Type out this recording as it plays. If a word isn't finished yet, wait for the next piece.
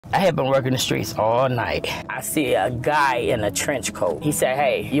I had been working the streets all night. I see a guy in a trench coat. He said,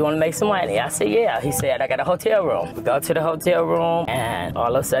 hey, you want to make some money? I said, yeah. He said, I got a hotel room. We go to the hotel room, and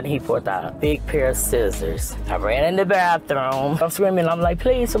all of a sudden, he pulled out a big pair of scissors. I ran in the bathroom. I'm screaming. I'm like,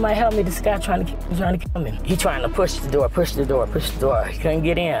 please, somebody help me. This guy trying to kill me. He trying to push the door. He couldn't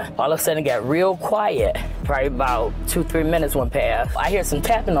get in. All of a sudden, it got real quiet. Probably about 2-3 minutes went past. I hear some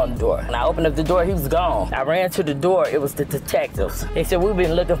tapping on the door. And I opened up the door. He was gone. I ran to the door. It was the detectives. They said, we've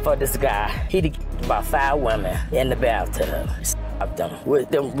been looking for this guy. He about 5 women in the bathtub. Stopped them with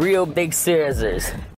them real big scissors.